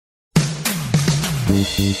Hello,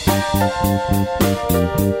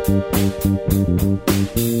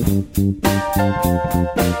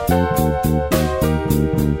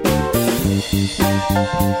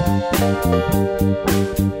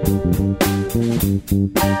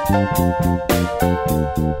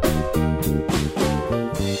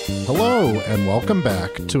 and welcome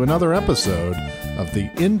back to another episode of the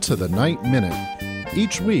Into the Night Minute.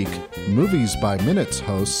 Each week, Movies by Minutes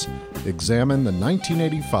hosts examine the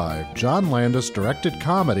 1985 John Landis directed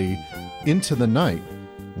comedy Into the Night.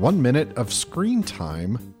 1 minute of screen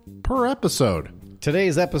time per episode.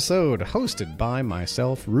 Today's episode hosted by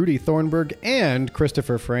myself, Rudy Thornburg, and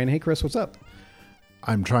Christopher Frayne. Hey, Chris, what's up?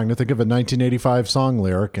 I'm trying to think of a 1985 song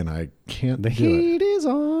lyric, and I can't The do it. heat is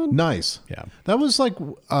on. Nice. Yeah. That was like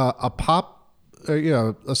a pop,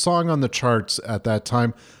 a song on the charts at that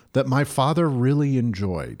time that my father really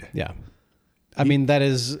enjoyed. Yeah. I mean, that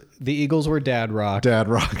is, the Eagles were dad rock. Dad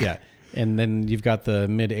rock. Yeah. And then you've got the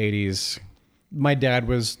mid-'80s. My dad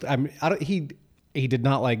was, he did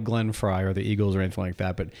not like Glenn Frey or the Eagles or anything like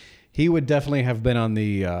that, but he would definitely have been on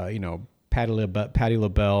the, Patti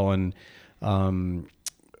LaBelle and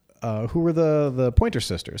who were the Pointer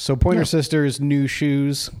Sisters. So Pointer Sisters, New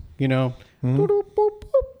Shoes, Well,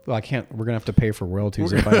 I can't, we're going to have to pay for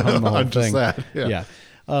royalties if I hum the whole thing.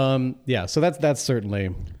 Yeah. So that's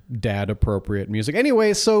certainly dad appropriate music.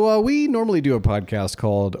 Anyway, so we normally do a podcast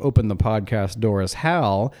called Open the Podcast Door as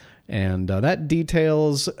Hal, and that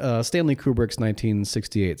details Stanley Kubrick's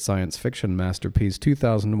 1968 science fiction masterpiece,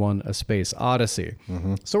 2001: A Space Odyssey.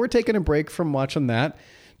 Mm-hmm. So we're taking a break from watching that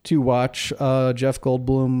to watch Jeff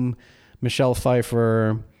Goldblum, Michelle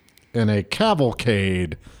Pfeiffer, in a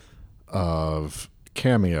cavalcade of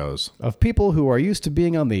cameos of people who are used to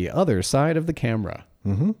being on the other side of the camera.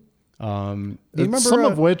 Mm-hmm. You remember, some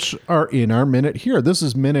of which are in our minute here. This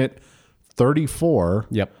is minute 34.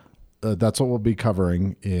 Yep. That's what we'll be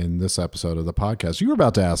covering in this episode of the podcast. You were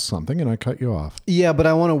about to ask something, and I cut you off. Yeah, but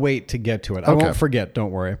I want to wait to get to it. I won't forget. Don't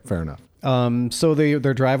worry. Fair enough. So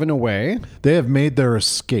they're driving away. They have made their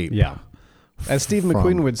escape. Yeah. As Steve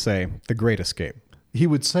McQueen would say, the Great Escape. He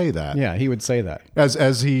would say that. Yeah, he would say that.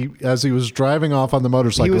 As he was driving off on the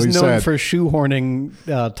motorcycle, he was known for shoehorning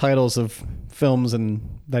titles of films and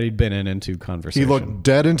that he'd been in into conversation. He looked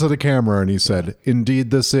dead into the camera and he said,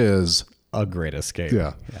 "Indeed, this is a great escape."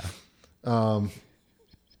 Yeah.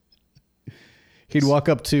 He'd walk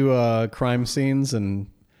up to crime scenes and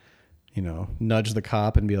nudge the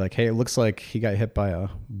cop and be like, "Hey, it looks like he got hit by a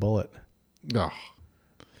bullet." Oh,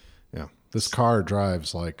 yeah. This car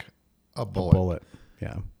drives like a bullet.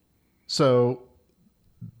 Yeah. So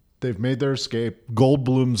they've made their escape.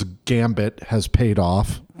 Goldblum's gambit has paid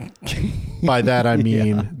off. By that I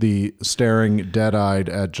mean the staring dead-eyed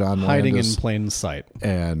at John hiding Landis in plain sight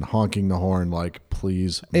and honking the horn like,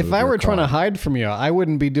 "Please move If I were your trying car." to hide from you, I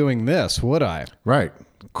wouldn't be doing this, would I? Right.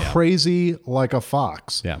 Crazy like a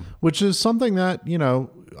fox. Yeah. Which is something that,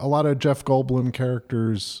 a lot of Jeff Goldblum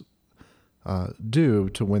characters do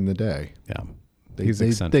to win the day. Yeah.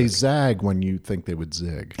 They zag when you think they would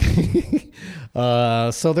zig.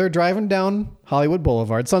 So they're driving down Hollywood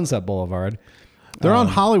Boulevard, Sunset Boulevard. They're on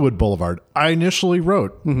Hollywood Boulevard. I initially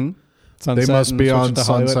wrote they must be on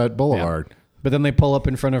Sunset Boulevard. Yeah. But then they pull up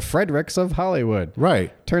in front of Frederick's of Hollywood.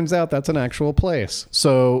 Right. Turns out that's an actual place.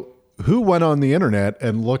 So who went on the internet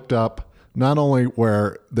and looked up not only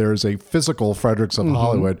where there's a physical Frederick's of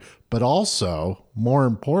Hollywood, but also, more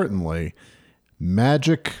importantly,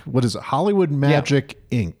 Hollywood Magic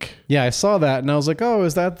Inc. Yeah, I saw that and I was like, "Oh,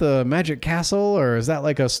 is that the Magic Castle, or is that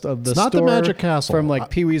like It's not the Magic Castle from like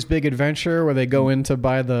Pee-wee's Big Adventure where they go in to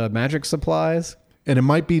buy the magic supplies?" And it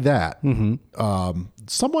might be that.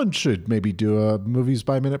 Someone should maybe do a Movies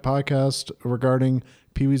by Minute podcast regarding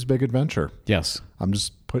Pee-wee's Big Adventure. Yes, I'm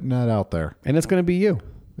just putting that out there. And it's going to be you.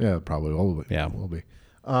 Yeah, it probably will be. Yeah, will be.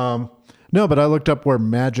 No, but I looked up where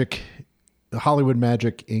Hollywood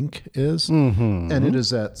Magic Inc. is, and it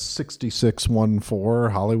is at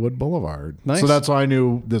 6614 Hollywood Boulevard. Nice. So that's how I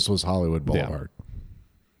knew this was Hollywood Boulevard. Yeah.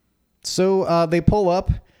 So they pull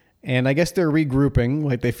up, and I guess they're regrouping,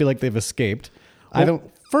 like they feel like they've escaped. Well,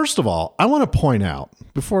 first of all, I want to point out,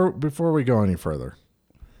 before we go any further,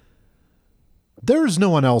 there is no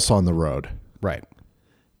one else on the road. Right.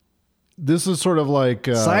 This is sort of like...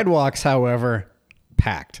 sidewalks, however,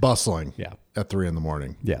 packed. Bustling. Yeah. At 3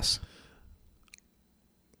 a.m. Yes.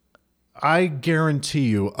 I guarantee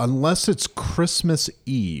you, unless it's Christmas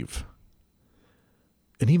Eve,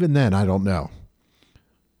 and even then, I don't know.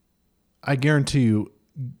 I guarantee you,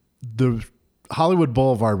 the Hollywood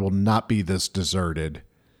Boulevard will not be this deserted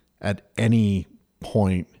at any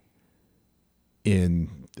point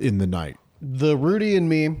in the night. the Rudy in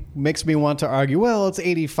me makes me want to argue, well, it's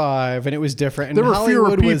 85 and it was different. And there were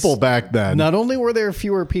Hollywood fewer people back then. Not only were there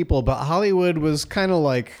fewer people, but Hollywood was kind of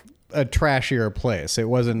like a trashier place. It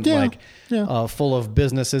wasn't full of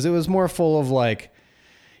businesses. It was more full of like,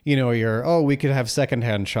 you know, we could have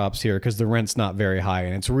secondhand shops here because the rent's not very high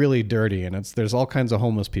and it's really dirty and there's all kinds of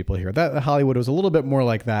homeless people here. That Hollywood was a little bit more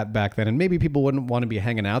like that back then, and maybe people wouldn't want to be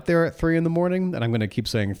hanging out there at 3 a.m. And I'm going to keep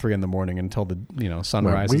saying 3 a.m. until the sun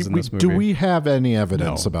rises in this movie. Do we have any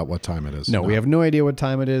evidence about what time it is? No, we have no idea what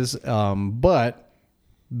time it is. But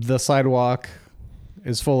the sidewalk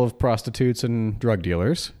is full of prostitutes and drug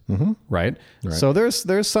dealers, right? So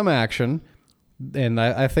there's some action. And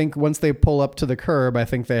I think once they pull up to the curb, I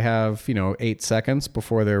think they have, 8 seconds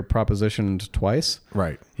before they're propositioned twice.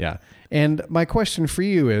 Right. Yeah. And my question for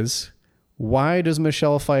you is, why does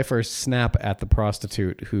Michelle Pfeiffer snap at the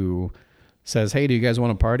prostitute who says, hey, do you guys want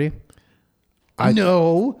to party?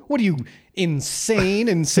 No. What are you, insane?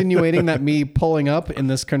 Insinuating that me pulling up in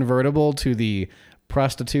this convertible to the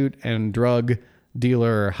prostitute and drug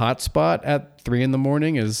dealer hotspot at 3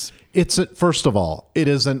 a.m. is... First of all, it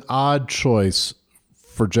is an odd choice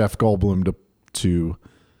for Jeff Goldblum to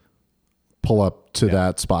pull up to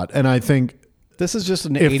that spot. And I think this is just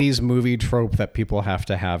an 80s movie trope that people have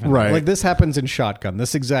to have. Right. Like this happens in Shotgun.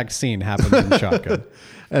 This exact scene happens in Shotgun.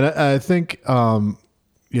 And I think, I'm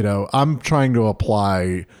trying to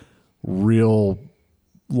apply real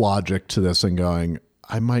logic to this and going,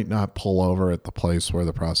 I might not pull over at the place where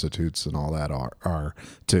the prostitutes and all that are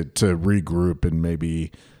to regroup and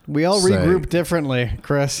maybe... We all regroup differently,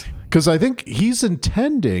 Chris. Because I think he's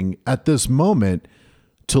intending at this moment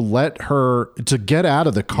to get out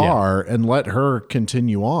of the car and let her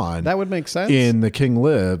continue on. That would make sense. In The King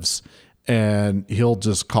Lives, and he'll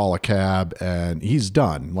just call a cab and he's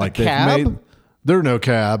done. Like a cab? There are no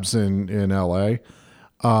cabs in LA.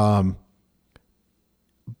 But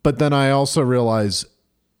then I also realize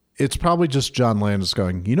it's probably just John Landis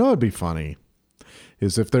going, it'd be funny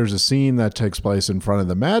is if there's a scene that takes place in front of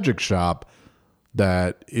the magic shop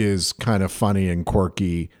that is kind of funny and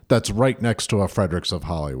quirky, that's right next to a Fredericks of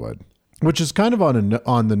Hollywood, which is kind of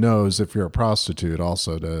on the nose if you're a prostitute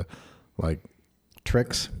also to like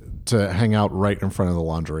tricks to hang out right in front of the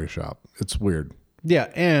lingerie shop. It's weird. Yeah.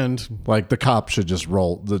 And like the cop should just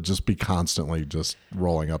be constantly just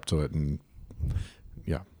rolling up to it. And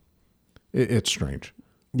yeah, it's strange.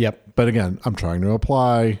 Yep. But again, I'm trying to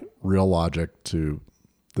apply real logic to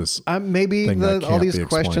this. Maybe all these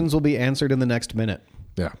questions will be answered in the next minute.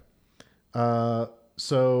 Yeah.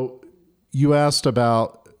 So you asked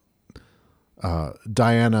about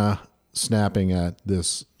Diana snapping at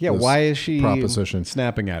this. Yeah. Why is she proposition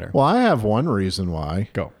snapping at her? Well, I have one reason why.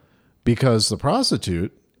 Go. Because the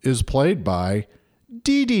prostitute is played by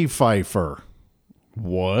Dee Pfeiffer.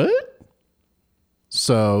 What?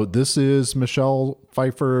 So this is Michelle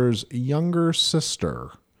Pfeiffer's younger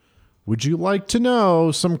sister. Would you like to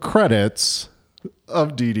know some credits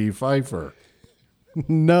of Dee Pfeiffer?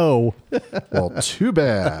 No. Well, too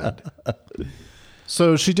bad.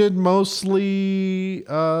 So she did mostly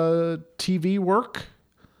TV work.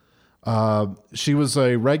 She was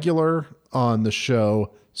a regular on the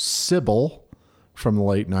show Sybil from the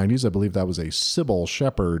late 90s. I believe that was a Sybil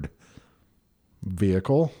Shepherd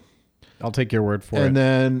vehicle. I'll take your word for it. And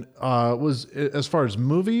then was as far as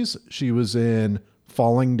movies, she was in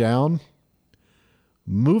Falling Down,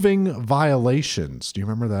 Moving Violations. Do you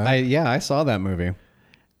remember that? I saw that movie.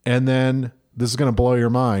 And then this is going to blow your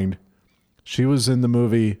mind. She was in the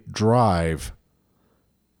movie Drive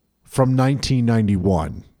from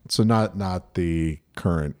 1991. So not the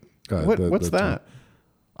current. What's that?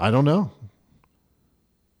 I don't know.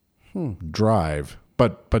 Drive,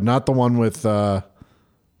 but not the one with the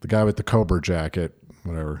guy with the Cobra jacket,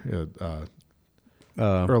 whatever.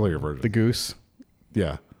 Earlier version. The Goose.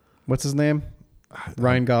 Yeah. What's his name?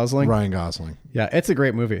 Ryan Gosling. Ryan Gosling. Yeah, it's a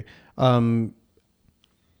great movie.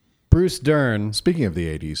 Bruce Dern. Speaking of the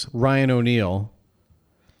 80s. Ryan O'Neal.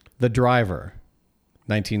 The Driver.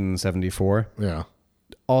 1974. Yeah.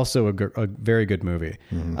 Also a very good movie.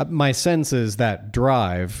 Mm-hmm. My sense is that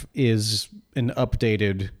Drive is an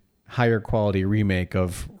updated, higher quality remake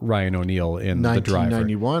of Ryan O'Neal in The Driver.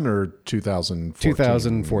 1991 or 2014?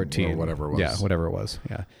 2014. Or whatever it was. Yeah, whatever it was.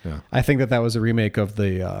 Yeah. I think that was a remake of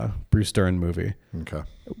the Bruce Dern movie. Okay.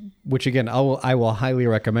 Which, again, I will highly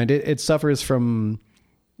recommend. It suffers from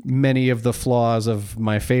many of the flaws of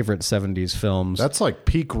my favorite 70s films. That's like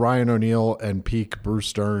peak Ryan O'Neal and peak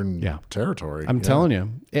Bruce Dern territory. I'm telling you.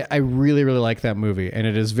 I really, really like that movie. And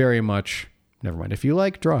it is very much, never mind, if you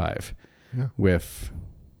like Drive with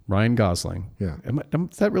Ryan Gosling. Yeah.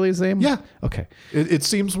 Is that really his name? Yeah. Okay. It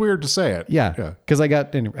seems weird to say it. Yeah. Because I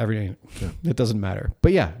got everything. Yeah. It doesn't matter.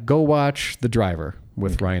 But yeah, go watch The Driver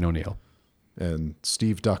with Ryan O'Neal. And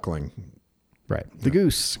Steve Duckling. Right. The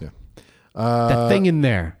goose. Yeah. That thing in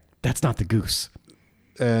there. That's not the goose.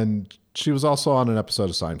 And she was also on an episode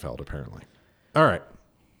of Seinfeld, apparently. All right.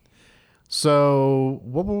 So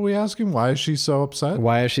what were we asking? Why is she so upset?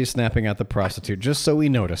 Why is she snapping at the prostitute? Just so we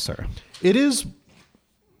notice her. It is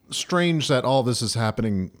strange that all this is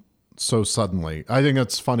happening so suddenly. I think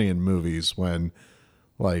it's funny in movies when,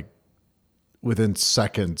 like, within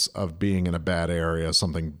seconds of being in a bad area,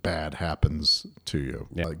 something bad happens to you.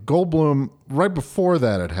 Yeah. Like Goldblum, right before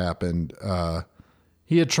that had happened,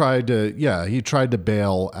 he tried to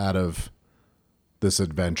bail out of this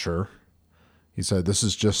adventure. He said, "This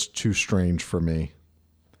is just too strange for me."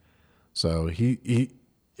 So he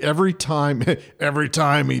every time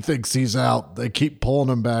he thinks he's out, they keep pulling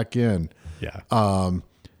him back in. Yeah.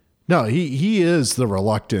 No, he is the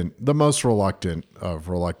most reluctant of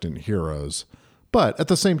reluctant heroes. But at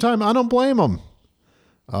the same time, I don't blame him.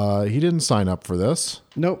 He didn't sign up for this.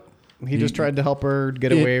 Nope. He just tried to help her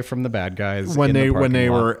get away from the bad guys when they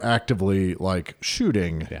were actively like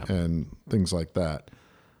shooting and things like that.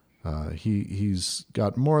 He's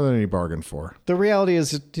got more than he bargained for. The reality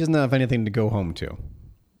is he doesn't have anything to go home to.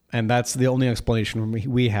 And that's the only explanation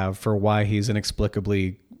we have for why he's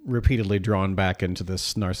inexplicably, repeatedly drawn back into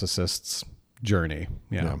this narcissist's journey.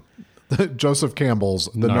 Yeah. Joseph Campbell's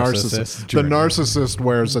the narcissist. The narcissist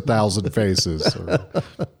wears 1,000 faces.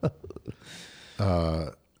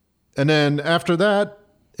 And then after that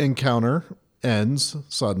encounter ends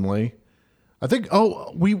suddenly, I think.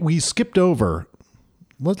 Oh, we skipped over.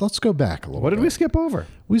 Let's go back a little. What did we skip over?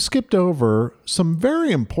 We skipped over some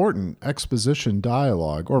very important exposition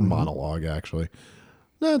dialogue or monologue, actually.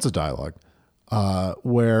 That's a dialogue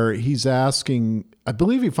where he's asking. I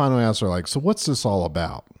believe he finally asks her, like, "So what's this all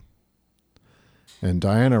about?" And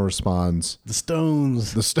Diana responds, "The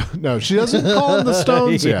Stones." No, she doesn't call them the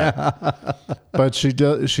Stones yet. But she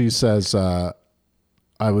does. She says, "I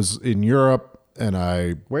was in Europe,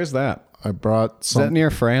 and Where's that? I brought some." Is that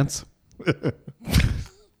near France?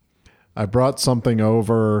 I brought something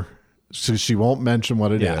over. She won't mention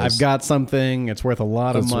what it is. I've got something. It's worth a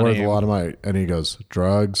lot of money. It's worth a lot of money. And he goes,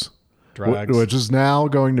 drugs. Drugs. Which is now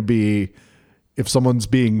going to be, if someone's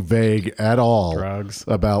being vague at all drugs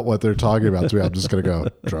about what they're talking about to me, I'm just going to go,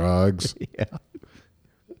 drugs. Yeah.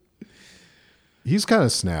 He's kind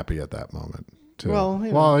of snappy at that moment, too.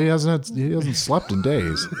 Well, he hasn't slept in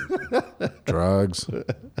days. Drugs.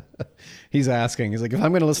 He's asking. He's like, if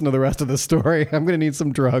I'm going to listen to the rest of the story, I'm going to need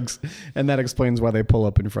some drugs. And that explains why they pull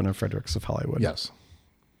up in front of Fredericks of Hollywood. Yes.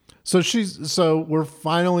 So we're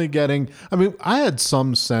finally getting, I mean, I had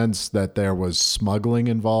some sense that there was smuggling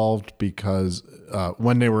involved because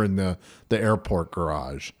when they were in the airport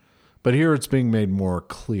garage. But here it's being made more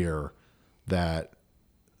clear that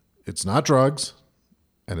it's not drugs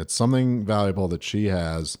and it's something valuable that she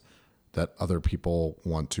has that other people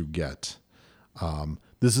want to get.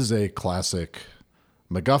 This is a classic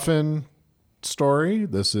MacGuffin story.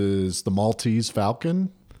 This is the Maltese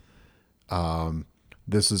Falcon.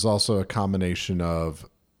 This is also a combination of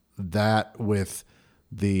that with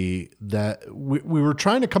we were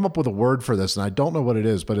trying to come up with a word for this, and I don't know what it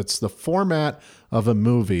is, but it's the format of a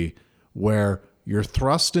movie where you're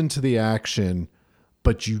thrust into the action,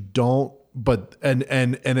 but you don't. And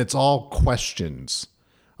it's all questions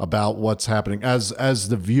about what's happening as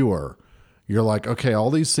the viewer. You're like, okay, all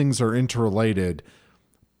these things are interrelated,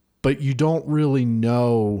 but you don't really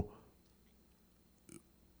know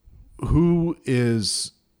who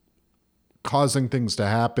is causing things to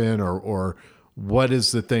happen or what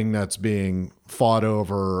is the thing that's being fought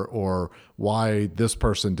over or why this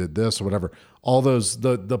person did this or whatever. All those,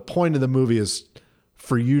 the point of the movie is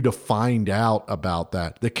for you to find out about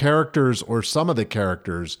that. The characters or some of the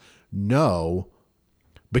characters know,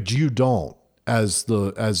 but you don't. As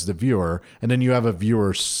the viewer, and then you have a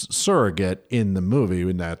viewer surrogate in the movie,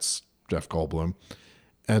 and that's Jeff Goldblum,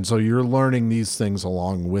 and so you're learning these things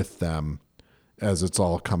along with them as it's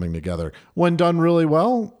all coming together. When done really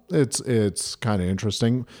well, it's kind of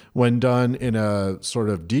interesting. When done in a sort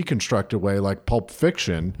of deconstructed way, like Pulp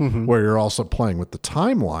Fiction, where you're also playing with the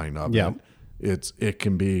timeline of it. It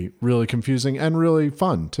can be really confusing and really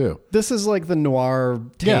fun too. This is like the noir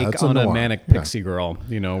take on a manic pixie girl,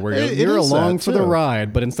 where you're along for the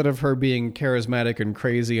ride, but instead of her being charismatic and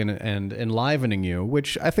crazy and enlivening you,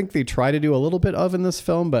 which I think they try to do a little bit of in this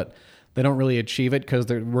film, but they don't really achieve it because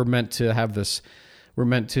we're meant to we're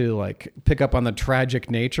meant to like pick up on the tragic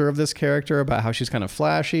nature of this character, about how she's kind of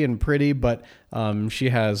flashy and pretty, but she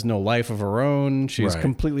has no life of her own. She's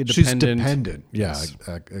completely dependent. She's dependent. Yeah,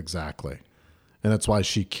 exactly. And that's why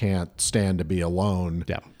she can't stand to be alone.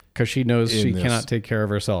 Yeah. Because she knows she cannot take care of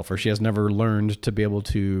herself, or she has never learned to be able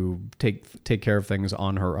to take care of things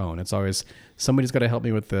on her own. It's always, somebody's got to help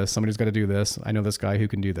me with this. Somebody's got to do this. I know this guy who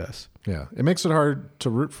can do this. Yeah. It makes it hard to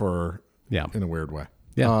root for her in a weird way.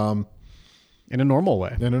 Yeah. In a normal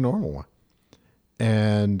way.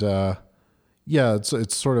 And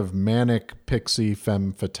it's sort of manic pixie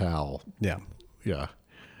femme fatale. Yeah. Yeah.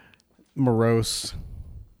 Morose.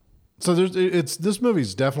 So this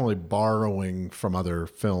movie's definitely borrowing from other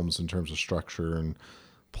films in terms of structure and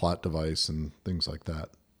plot device and things like that.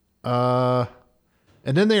 And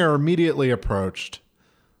then they are immediately approached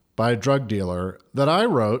by a drug dealer that I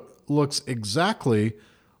wrote looks exactly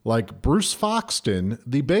like Bruce Foxton,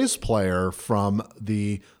 the bass player from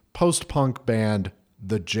the post-punk band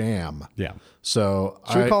The Jam. Yeah. So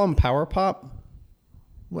should we call him power pop?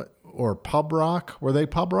 What, or pub rock? Were they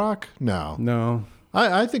pub rock? No.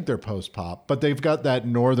 I think they're post-pop, but they've got that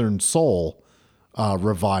Northern Soul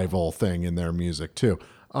revival thing in their music too.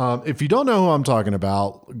 If you don't know who I'm talking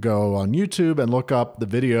about, go on YouTube and look up the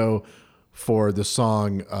video for the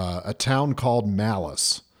song A Town Called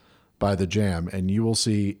Malice by The Jam, and you will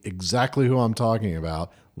see exactly who I'm talking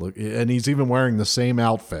about. Look, and he's even wearing the same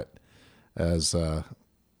outfit as the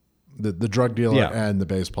drug dealer and the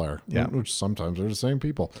bass player, which sometimes are the same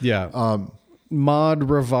people. Yeah. Mod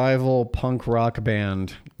revival punk rock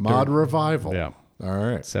band. Mod revival. Yeah. All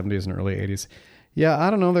right. 70s and early 80s. Yeah, I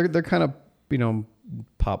don't know. They're kind of,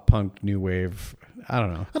 pop punk, new wave. I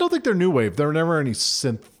don't know. I don't think they're new wave. There were never any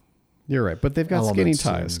synth. You're right, but they've got skinny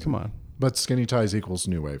ties. Come on. But skinny ties equals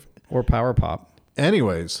new wave. Or power pop.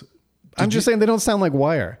 Anyways. I'm just saying they don't sound like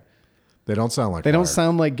Wire. They don't sound like They don't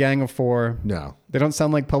sound like Gang of Four. No. They don't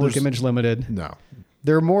sound like Public Image Limited. No.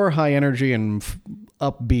 They're more high energy and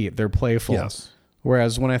upbeat. They're playful. Yes.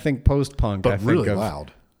 Whereas when I think post-punk, I think really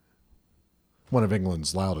loud. One of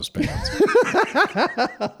England's loudest bands.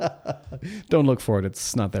 Don't look for it.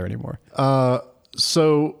 It's not there anymore.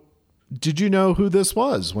 So did you know who this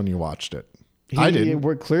was when you watched it? I didn't.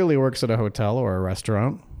 He clearly works at a hotel or a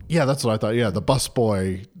restaurant. Yeah, that's what I thought. Yeah, the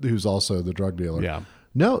busboy who's also the drug dealer. Yeah.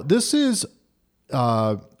 No, this is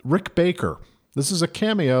Rick Baker. This is a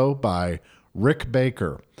cameo by Rick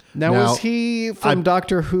Baker. Now was he from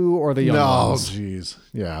Doctor Who or the Young Ones? No, geez.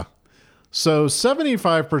 Yeah. So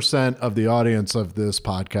 75% of the audience of this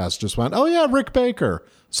podcast just went, oh, yeah, Rick Baker.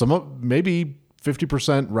 Maybe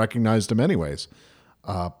 50% recognized him anyways.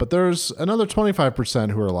 But there's another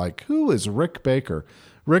 25% who are like, who is Rick Baker?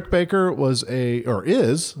 Rick Baker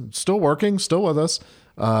is still working, still with us,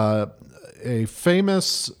 a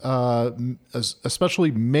famous,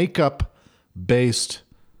 especially makeup-based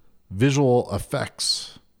visual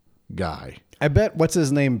effects guy. I bet what's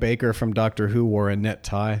his name Baker from Doctor Who wore a net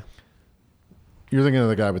tie. You're thinking of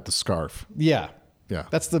the guy with the scarf. Yeah. Yeah.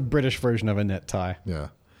 That's the British version of a net tie. Yeah.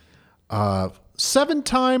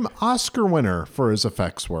 7-time Oscar winner for his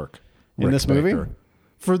effects work. In this movie?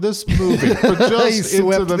 For this movie. For just he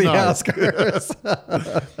swept Into the Night. Oscars.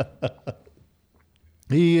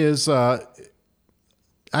 He is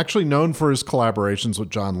actually known for his collaborations with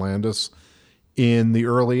John Landis in the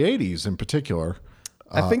early 80s in particular.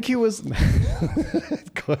 I think he was...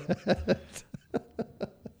 Go ahead.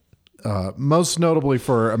 Most notably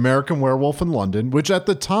for American Werewolf in London, which at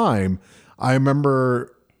the time I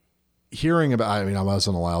remember hearing about. I mean, I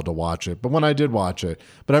wasn't allowed to watch it, but when I did watch it,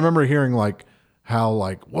 I remember hearing how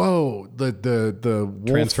whoa, the wolf,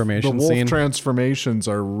 transformation the wolf scene. Transformations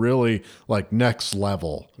are really next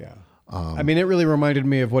level. Yeah. I mean, it really reminded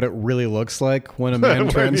me of what it really looks like when a man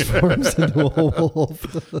transforms into a wolf.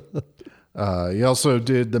 He also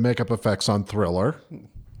did the makeup effects on Thriller.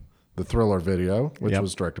 The Thriller video, which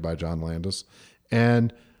was directed by John Landis,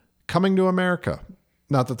 and Coming to America.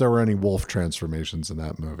 Not that there were any wolf transformations in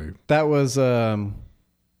that movie. That was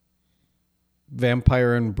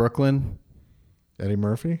Vampire in Brooklyn. Eddie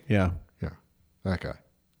Murphy? Yeah. Yeah, that guy.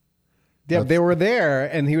 Yeah, they were there,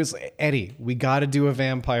 and he was, Eddie, we got to do a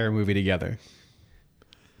vampire movie together.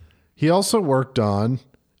 He also worked on,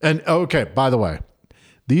 and okay, by the way,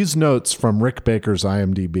 these notes from Rick Baker's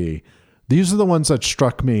IMDb, these are the ones that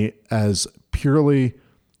struck me as purely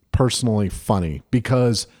personally funny,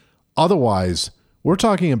 because otherwise we're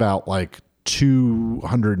talking about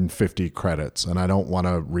 250 credits, and I don't want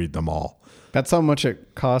to read them all. That's how much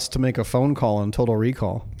it costs to make a phone call on Total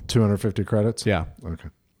Recall. 250 credits? Yeah. Okay.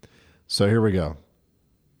 So here we go.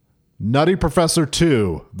 Nutty Professor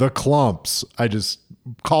 2, The Clumps. I just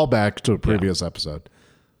call back to a previous episode.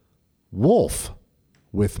 Wolf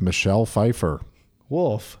with Michelle Pfeiffer.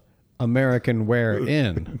 Wolf, American Wear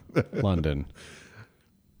in London.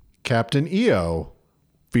 Captain EO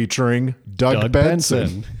featuring Doug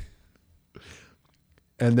Benson.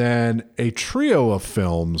 And then a trio of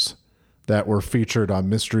films that were featured on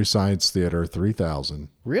Mystery Science Theater 3000.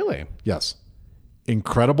 Really? Yes.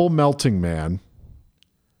 Incredible Melting Man,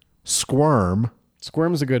 Squirm.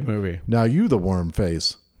 Squirm's a good movie. Now You the Worm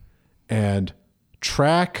Face. And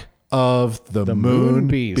Track of the Moon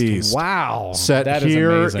Beast. Wow. Set that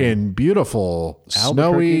here is amazing. in beautiful,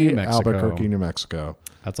 snowy Albuquerque, New Mexico.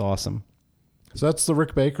 That's awesome. So that's the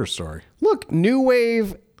Rick Baker story. Look, new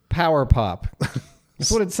wave power pop.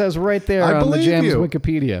 That's what it says right there on the Jams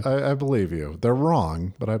Wikipedia. I believe you. They're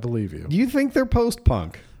wrong, but I believe you. Do you think they're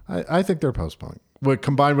post-punk? I think they're post-punk.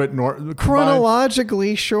 Combined with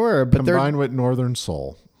chronologically, sure, but combined with Northern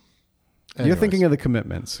Soul. Anyways, you're thinking of the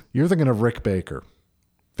Commitments. You're thinking of Rick Baker,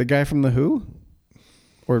 the guy from The Who,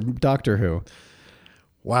 or Doctor Who.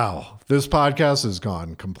 Wow, this podcast has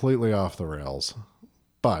gone completely off the rails.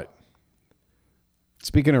 But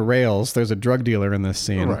speaking of rails, there's a drug dealer in this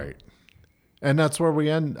scene, right? And that's where we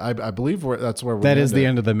end. I believe that's where we that is the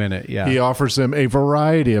end of the minute. Yeah, he offers him a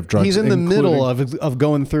variety of drugs. He's in the middle of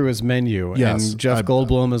going through his menu. Yes, and Jeff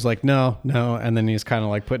Goldblum is like, no, and then he's kind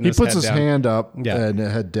of like putting. He puts his head down. hand up and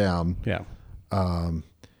head down. Yeah.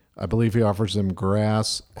 I believe he offers him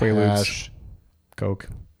grass, Quaaludes, hash, coke,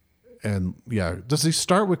 and yeah. Does he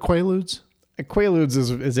start with Quaaludes? Quaaludes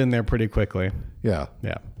is in there pretty quickly. Yeah.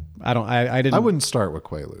 Yeah. I didn't. I wouldn't start with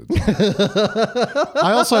Quaaludes.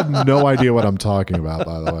 I also have no idea what I'm talking about,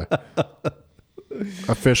 by the way.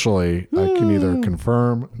 Officially, I can neither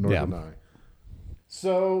confirm nor deny.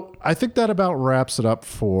 So I think that about wraps it up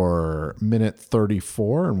for minute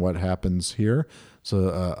 34 and what happens here.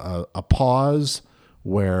 So a pause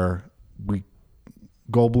where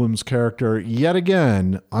Goldblum's character yet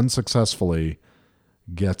again unsuccessfully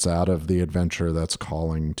gets out of the adventure that's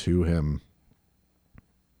calling to him.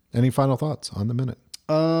 Any final thoughts on the minute?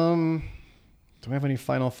 Do I have any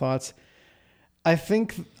final thoughts? I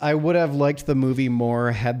think I would have liked the movie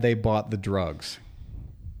more had they bought the drugs.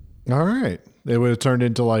 All right. It would have turned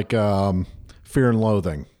into like Fear and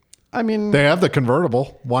Loathing. I mean, they have the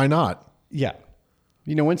convertible. Why not? Yeah.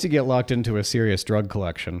 Once you get locked into a serious drug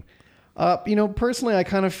collection, personally, I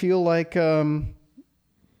kind of feel like that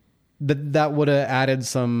would have added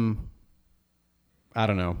some, I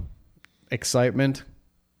don't know, excitement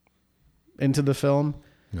into the film.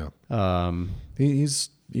 Yeah. He's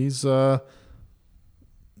not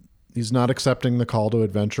accepting the call to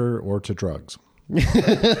adventure or to drugs. Yeah,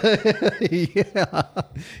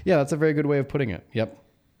 that's a very good way of putting it. Yep.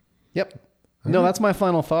 No, that's my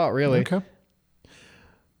final thought, really. Okay.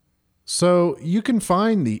 So you can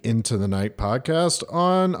find the Into the Night podcast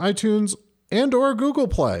on iTunes and or Google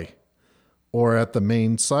Play, or at the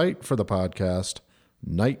main site for the podcast,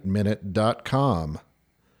 nightminute.com.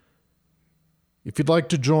 If you'd like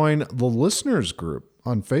to join the listeners group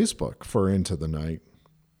on Facebook for Into the Night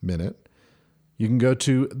Minute, you can go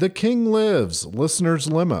to The King Lives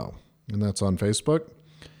Listeners Limo, and that's on Facebook.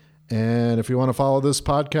 And if you want to follow this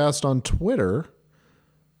podcast on Twitter,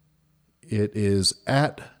 it is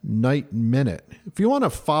at Night Minute. If you want to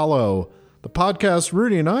follow the podcast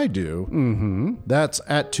Rudy and I do, that's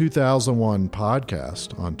at 2001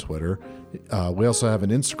 Podcast on Twitter. We also have an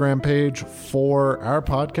Instagram page for our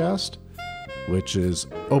podcast, which is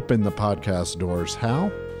Open the Podcast Doors How.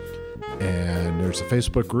 And there's a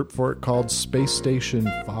Facebook group for it called Space Station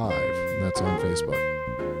 5. And that's on Facebook.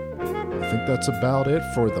 I think that's about it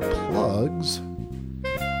for the plugs.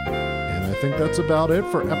 And I think that's about it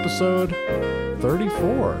for episode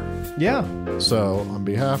 34. Yeah. So on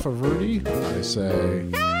behalf of Rudy, I say,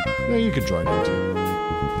 yeah, you can join me too.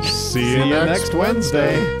 See you next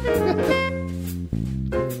Wednesday.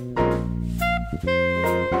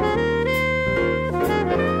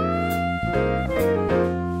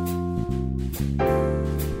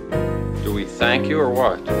 Thank you or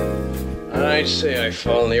what? I'd say I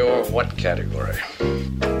fall in the or what category.